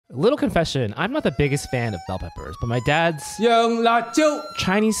A little confession, I'm not the biggest fan of bell peppers, but my dad's 洋辣椒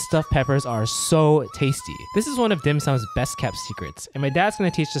Chinese stuffed peppers are so tasty. This is one of dim sum's best kept secrets, and my dad's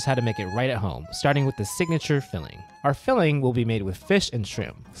gonna teach us how to make it right at home, starting with the signature filling. Our filling will be made with fish and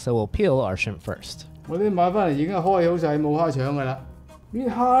shrimp, so we'll peel our shrimp first. 我啲買翻嚟已經開好晒，冇蝦腸噶啦。搣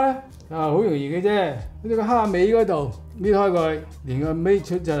蝦咧好容易嘅啫，呢個蝦尾嗰度搣開佢，連個尾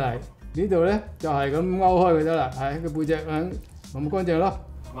出就嚟。呢度咧就係咁勾開佢得啦，係個背脊咁乾淨咯。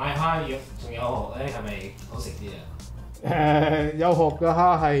買蝦肉仲有殼咧，係咪好食啲啊？有殼嘅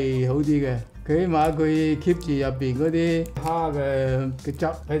蝦係好啲嘅，佢起碼佢 keep 住入邊嗰啲蝦嘅汁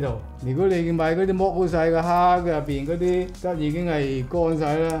喺度。如果你買嗰啲剝好晒嘅蝦嘅入邊嗰啲汁已經係乾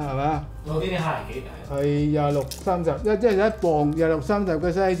晒啦，係嘛？我呢啲蝦係幾大？係26、30，即係1磅26、30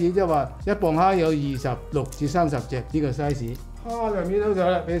嘅 size， 即係話1磅蝦有26至30隻呢個 size。蝦就搣好晒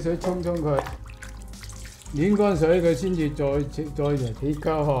啦，俾水沖佢。 碾乾水佢先至再嚟起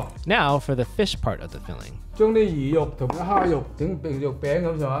膠殼。Now for the fish part of the filling. 將啲魚肉同啲蝦肉整肉餅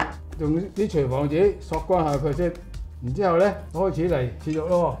咁上下，用啲廚房紙索乾下佢先。然之後咧開始嚟切肉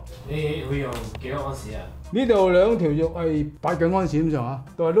咯。你會用幾多安士啊？呢度2條肉係8個安士咁上下，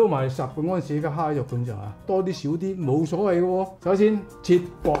再撈埋10個安士嘅蝦肉咁上下，多啲少啲冇所謂嘅喎。首先切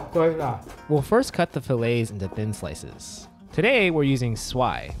薄佢嗱。We'll first cut the fillets into thin slices. Today we're using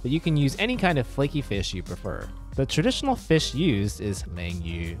swai, but you can use any kind of flaky fish you prefer. The traditional fish used is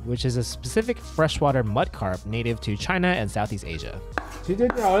langyu, which is a specific freshwater mud carp native to China and Southeast Asia. 切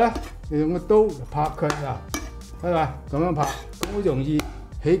咗之後咧，你用個刀拍佢嗱，睇嘛？咁樣拍，咁好容易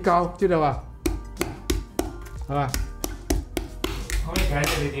起膠，知道嘛？係嘛？可唔可以解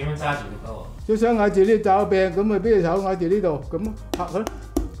釋你點樣揸住個刀？都想咬住呢爪柄，咁咪俾隻手咬住呢度，咁拍佢，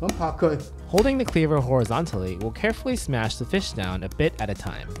咁拍佢。 Holding the cleaver horizontally, we'll carefully smash the fish down a bit at a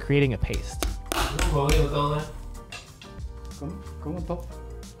time, creating a paste. 咁樣卜，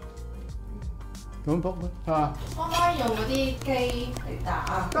咁卜係嘛？可唔可以用嗰啲機嚟打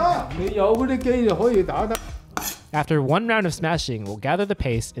啊？得，你有嗰啲機就可以打得。 After one round of smashing, we'll gather the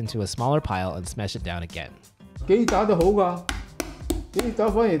paste into a smaller pile and smash it down again. 機打得好㗎，機打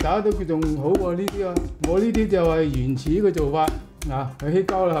反而打到佢仲好過呢啲啊！我呢啲就係原始嘅做法嗱，係起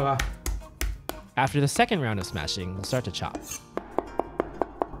膠啦係嘛？ After the second round of smashing, we'll start to chop.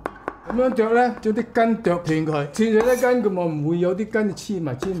 咁樣剁咧，將啲筋剁斷佢，切咗啲筋，咁咪唔會有啲筋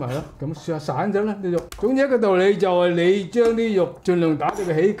黐埋咯。咁散咗啦啲肉。總之一個道理就係你將啲肉盡量打到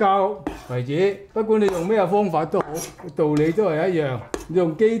佢起膠為止。不管你用咩方法都好，道理都係一樣。你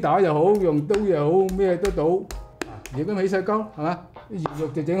用機打又好，用刀又好，咩都到。而家起晒膠係嘛？啲魚肉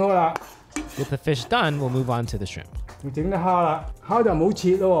就整好啦。With the fish done, we'll move on to the shrimp. 要整啲蝦啦，蝦就唔好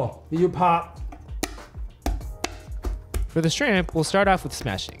切咯，你要拍。 For the shrimp, we'll start off with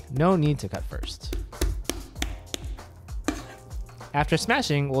smashing. No need to cut first. After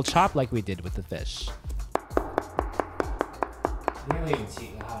smashing, we'll chop like we did with the fish.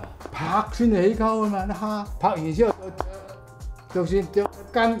 拍先起膠啊嘛，啲蝦拍完之後就算剁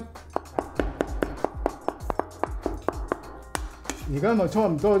筋，而家咪差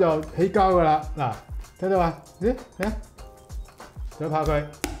唔多就起膠噶啦。嗱，睇到嘛？咦，再拍佢。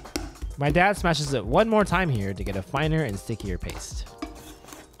 My dad smashes it one more time here to get a finer and stickier paste.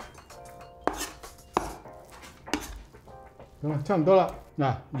 咁啊，差唔多啦。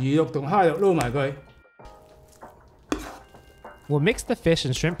嗱，魚肉同蝦肉撈埋佢。We'll mix the fish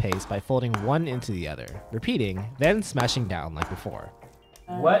and shrimp paste by folding one into the other, repeating, then smashing down like before.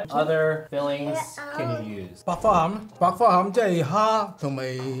 What other fillings can you use? 白花餡，白花餡即係蝦同埋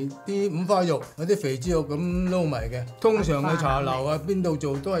啲五花肉，有啲肥豬肉咁撈埋嘅。通常嘅茶樓啊，邊度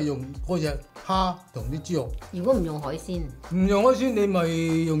做都係用嗰隻蝦同啲豬肉。如果唔用海鮮，唔用海鮮你咪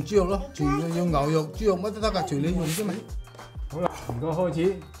用豬肉咯，全用牛肉、豬肉乜都得㗎，隨你用啫嘛。好啦，而家開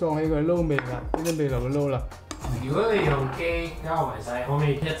始裝起佢撈味啦，呢啲味落去撈啦。如果你用機交埋晒，可唔可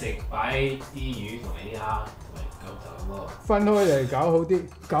以一直擺啲魚同埋啲蝦？ 分開嚟搞好啲，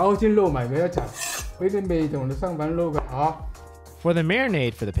搞好先撈埋佢一齊，俾啲味同啲生粉撈㗎嚇。For the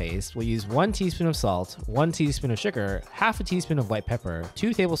marinade for the paste, we'll use 1 teaspoon of salt, 1 teaspoon of sugar, half a teaspoon of white pepper,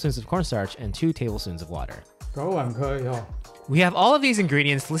 2 tablespoons of cornstarch, and 2 tablespoons of water. 攪勻佢呵。 We have all of these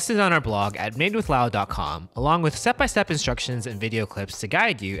ingredients listed on our blog at madewithlau.com, along with step-by-step instructions and video clips to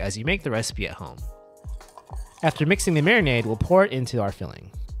guide you as you make the recipe at home. After mixing the marinade, we'll pour it into our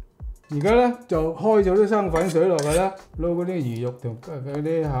filling. 而家咧就開咗啲生粉水落去啦，撈嗰啲魚肉同嗰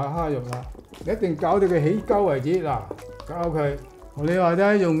啲蝦肉啦，一定搞到佢起膠為止。嗱，搞佢，你話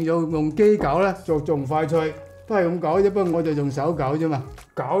齋用機搞咧就仲快脆，都係咁搞啫。不過我就用手搞啫嘛，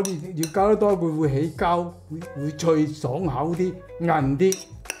搞越搞得多佢會起膠，會脆爽口啲、韌啲。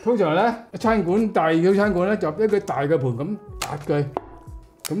通常咧餐館大嘅餐館咧就一個大嘅盤咁揼佢，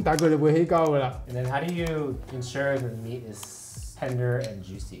咁但係佢哋會起膠㗎啦。And then how do you ensure the meat is tender and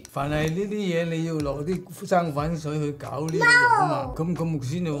juicy? 凡係呢啲嘢你要落啲生粉水去搞呢個肉啊嘛，咁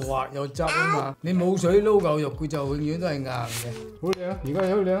先至滑有汁啊嘛。你冇水撈嚿肉，佢就永遠都係硬嘅。好靚，而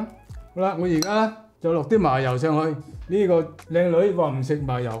家好靚。好啦，我而家咧就落啲麻油上去。呢個靚女話唔食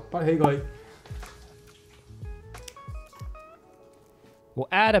麻油，不起佢。We'll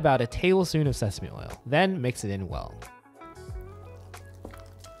add about a tablespoon of sesame oil, then mix it in well.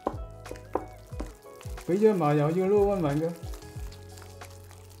 俾咗麻油要撈均勻嘅。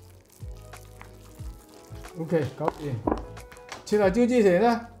OK， 搞掂。切辣椒之前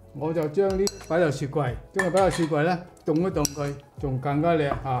咧，我就將呢擺入雪櫃，將佢擺入雪櫃咧，凍一凍佢，仲更加靚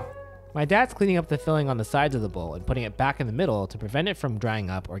嚇。My dad's cleaning up the filling on the sides of the bowl and putting it back in the middle to prevent it from drying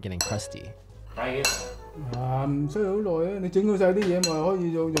up or getting crusty. 唔需要好耐啊！你整好晒啲嘢咪可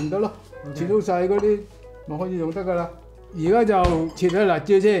以用得咯，切好晒嗰啲咪可以用得噶啦。而家就切咗辣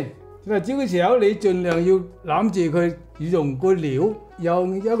椒先。辣椒嘅時候，你盡量要攬住佢，要用個料，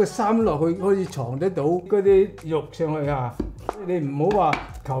用一個衫落去可以藏得到嗰啲肉上去啊！你唔好話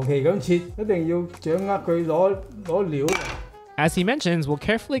求其咁切，一定要掌握佢攞料。As he mentions, we'll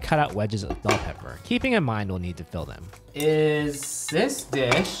carefully cut out wedges of bell pepper, keeping in mind we'll need to fill them. Is this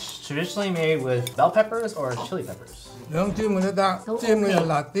dish traditionally made with bell peppers or chili peppers? 兩尖嘅都得，尖嘅就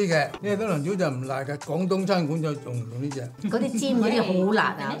辣啲嘅，呢個東南椒就唔辣嘅，廣東餐館就用呢隻。嗰啲尖嗰啲好辣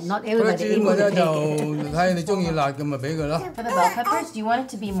啊，not 嗰啲 everybody 尖 able 嘅 to 咧就 take it. 睇你中意辣嘅咪俾佢咯。 For the bell peppers, do you want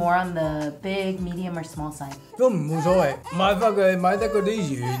it to be more on the big, medium, or small side? 都唔冇所謂，買翻佢買得嗰啲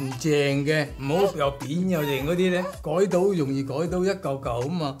圓淨嘅，唔好又扁又淨嗰啲咧，改到容易改到一嚿嚿啊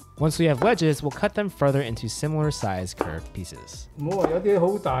嘛。Once we have wedges, we'll cut them further into similar sized curved pieces. 唔好話有啲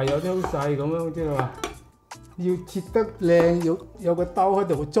好大，有啲好細咁樣，知道嘛？要切得靚，有個兜喺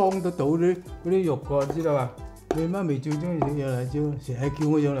度裝得到嗰啲肉個，知道嘛？你媽咪最中意食養辣椒，成日叫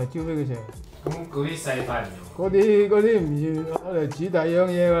我養辣椒俾佢食。咁嗰啲細塊唔用。嗰啲唔要，攞嚟煮第二樣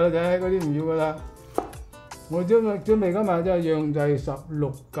嘢㗎啦，仔，嗰啲唔要㗎啦。我準備今日就釀就係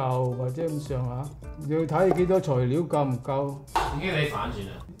16嚿或者咁上下，要睇幾多材料夠唔夠。已經你反轉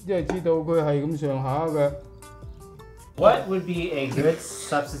啦。因為知道佢係咁上下嘅。What would be a good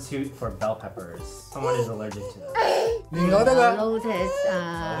substitute for bell peppers? Someone is allergic to them. 蓮藕得㗎， Lotus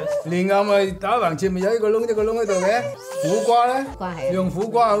蓮藕咪打橫切咪有一個窿喺度嘅。苦瓜咧，瓜係用苦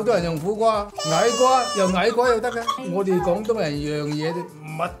瓜，好多人用苦瓜，矮瓜又得嘅。我哋廣東人樣嘢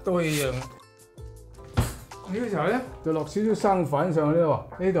乜都可以樣。呢個時候咧就落少少生粉上去喎，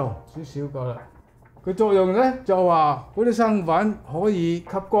呢度少少夠啦。佢作用咧就話嗰啲生粉可以吸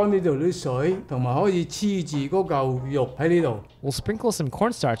乾呢度啲水，同埋可以黐住嗰嚿肉喺呢度。We'll sprinkle some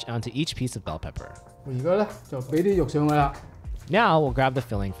cornstarch onto each piece of bell pepper. 而家咧就俾啲肉上去啦。Now we'll grab the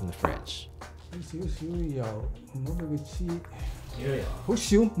filling from the fridge. 少少油，唔好俾佢黐。好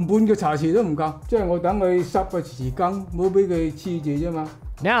少，半個茶匙都唔夠，即係我等佢濕個匙羹，唔好俾佢黐住啫嘛。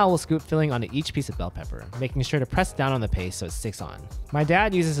Now we'll scoop filling onto each piece of bell pepper, making sure to press down on the paste so it sticks on. My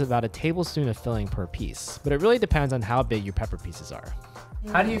dad uses about a tablespoon of filling per piece, but it really depends on how big your pepper pieces are.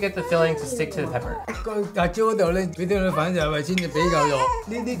 How do you get the filling to stick to the pepper? 個辣椒嗰度咧，俾啲女粉就係為先至俾嚿肉。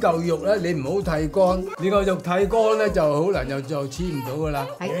呢啲嚿肉咧，你唔好剃乾，你個肉剃乾咧就好難就黐唔到噶啦。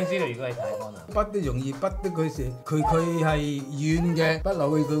點樣知道如果係太乾啊？筆都容易筆得佢成，佢係軟嘅，筆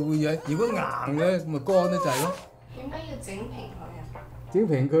落去佢會軟。如果硬嘅咪乾得滯咯。點解要整平佢啊？整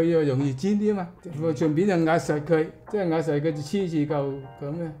平佢又容易煎啲啊嘛，順便就壓實佢，即係壓實佢就黐住嚿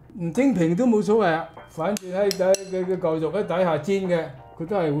咁嘅。唔整平都冇所謂啊，反正喺佢嚿肉喺底下煎嘅，佢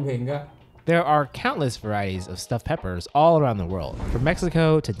都係會平嘅。There are countless varieties of stuffed peppers all around the world, from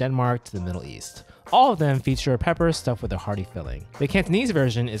Mexico to Denmark to the Middle East. All of them feature a pepper stuffed with a hearty filling. The Cantonese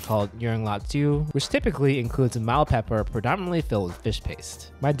version is called Yueng Lat Jiu, which typically includes a mild pepper predominantly filled with fish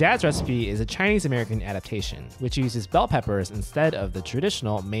paste. My dad's recipe is a Chinese-American adaptation, which uses bell peppers instead of the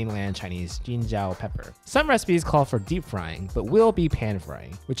traditional mainland Chinese jinjiao pepper. Some recipes call for deep frying, but we'll be pan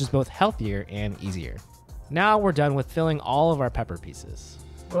frying, which is both healthier and easier. Now we're done with filling all of our pepper pieces.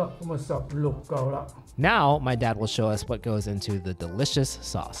 好啦，咁啊16嚿啦。Now my dad will show us what goes into the delicious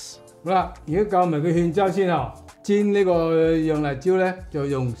sauce. 好啦，而家教埋佢芡汁先啊！煎呢個釀辣椒咧，就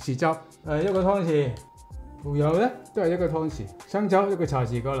用豉汁，一個湯匙；蠔油咧都係一個湯匙；生抽一個茶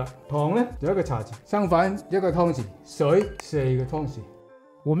匙夠啦；糖咧就一個茶匙；生粉一個湯匙；水4個湯匙。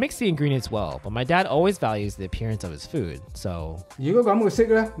We'll mix the ingredients well, but my dad always values the appearance of his food, so 如果咁嘅色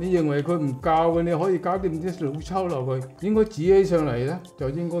咧，你認為佢唔夠嘅，你可以加啲啲老抽落去，應該煮起上嚟咧就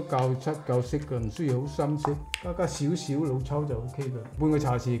應該夠七夠色嘅，唔需要好深色，加少少老抽就 OK 嘅，半個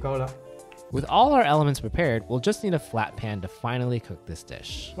茶匙夠啦。With all our elements prepared, we'll just need a flat pan to finally cook this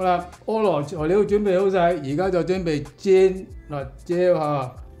dish. 好啦，菠蘿材料準備好晒，而家就準備煎辣椒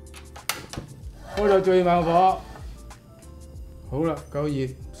嚇。開咗最猛火，好啦，夠熱，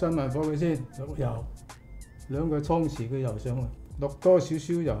閂埋火佢先，落油，2個湯匙嘅油上去，落多少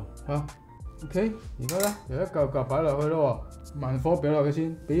少油嚇。OK， 而家咧就一嚿嚿擺落去咯喎，慢火俾落去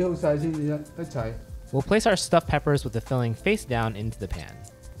先，俾好晒先至一齊。We'll place our stuffed peppers with the filling face down into the pan.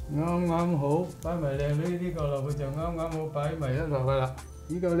 啱啱好，擺埋靚女呢個落去就啱啱好擺埋一落去啦。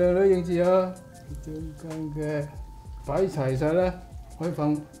呢嚿靚女影子啊，中間嘅擺齊晒啦，開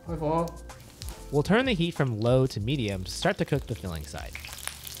火。We'll turn the heat from low to medium to start to cook the filling side.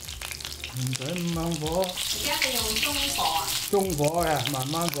 唔使咁猛火。而家你用中火啊？中火嘅，慢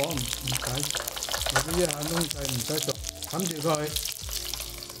慢火唔使，或者一下燶細唔使熟，冚住佢。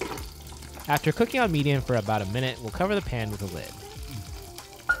After cooking on medium for about a minute, we'll cover the pan with a lid.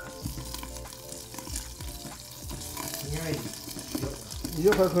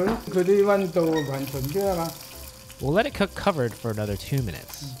 喐下佢咯，佢啲溫度均勻啲啊嘛。We'll let it cook covered for another 2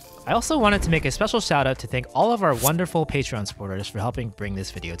 minutes. I also wanted to make a special shout out to thank all of our wonderful Patreon supporters for helping bring this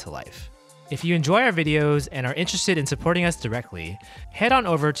video to life. If you enjoy our videos and are interested in supporting us directly, head on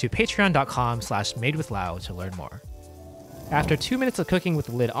over to patreon.com/madewithlau to learn more. After 2 minutes of cooking with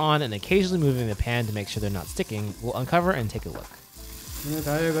the lid on and occasionally moving the pan to make sure they're not sticking, we'll uncover and take a look.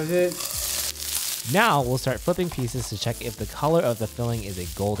 Now we'll start flipping pieces to check if the color of the filling is a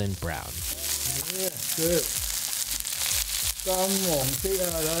golden brown. Yeah, good. 金黃色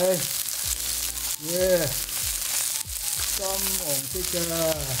啊，女。Yeah， 金黃色㗎。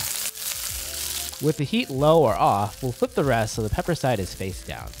With the heat low or off, we'll flip the rest so the pepper side is face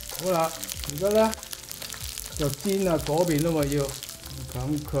down. 好啦，而家咧就煎啊嗰邊都嘛要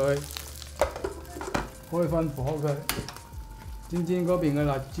冚佢，開翻火佢，煎嗰邊嘅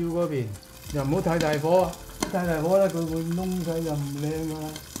辣椒嗰邊，又唔好太大火啊！太大火咧佢會燶晒又唔靚啊！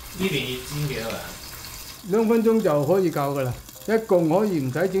呢邊要煎幾多啊2分鐘就可以夠㗎啦，一共可以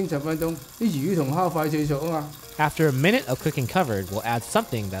唔使整10分鐘，啲魚同蝦快脆熟啊嘛。After a minute of cooking covered, we'll add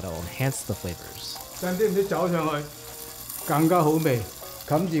something that'll enhance the flavors. 加啲唔知走上去，更加好味。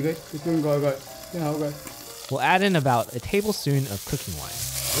冚住佢，蒸蓋佢，蒸好佢。We'll add in about a tablespoon of cooking wine.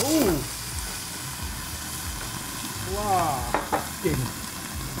 哦，哇，勁！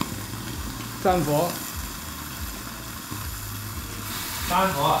閂火，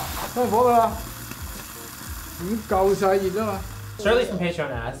閂火㗎啦，已經夠晒熱啦嘛。Shirley from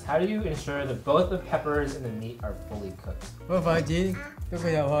Patreon asks, how do you ensure that both the peppers and the meat are fully cooked? 攞筷子篤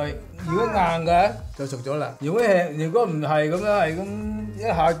佢入去，如果硬嘅就熟咗啦。如果唔係咁樣，係咁一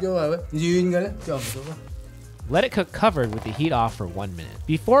下咗係軟嘅咧就唔熟啦。Let it cook covered with the heat off for 1 minute.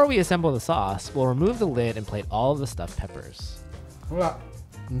 Before we assemble the sauce, we'll remove the lid and plate all of the stuffed peppers. 好啦，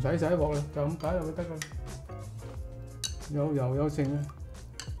唔使洗鑊啦，就咁擺落去得㗎啦。有油有剩啊！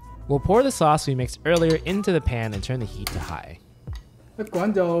 We'll pour the sauce we mixed earlier into the pan and turn the heat to high. 一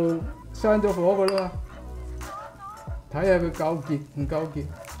滾就閂咗火㗎啦嘛，睇下佢夠結唔夠結。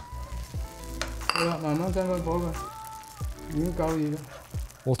好啦，慢慢閂翻火佢，已經夠熱啦。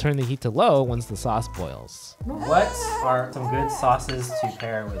We'll turn the heat to low once the sauce boils. What are some good sauces to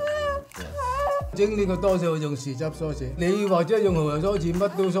pair with this? 蒸呢個多數用豉汁梳士，你或者用蠔油梳士，乜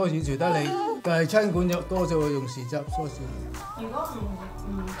都梳士隨得你。但係餐館有多數會用豉汁梳士。如果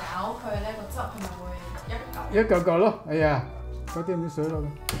唔搞佢咧，個汁係咪會一嚿？一嚿嚿咯，哎呀，加啲唔啲水落去。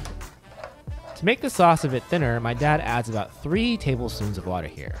To make the sauce a bit thinner, my dad adds about 3 tablespoons of water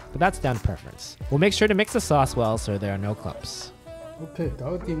here, but that's down to preference. We'll make sure to mix the sauce well so there are no clumps. OK，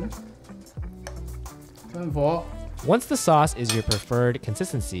 搞掂啦，閂火。Once the sauce is your preferred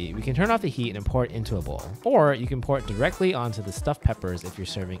consistency, we can turn off the heat and pour it into a bowl. Or you can pour it directly onto the stuffed peppers if you're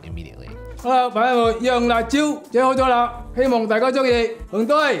serving immediately. 好啦，擺喺度，釀辣椒整好咗啦，希望大家中意。紅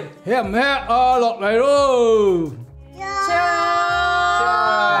堆，吃唔吃啊？落嚟咯！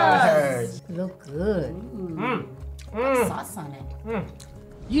 Cheers! Look good. Sauce on it.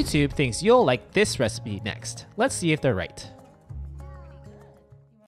 YouTube thinks you'll like this recipe next. Let's see if they're right.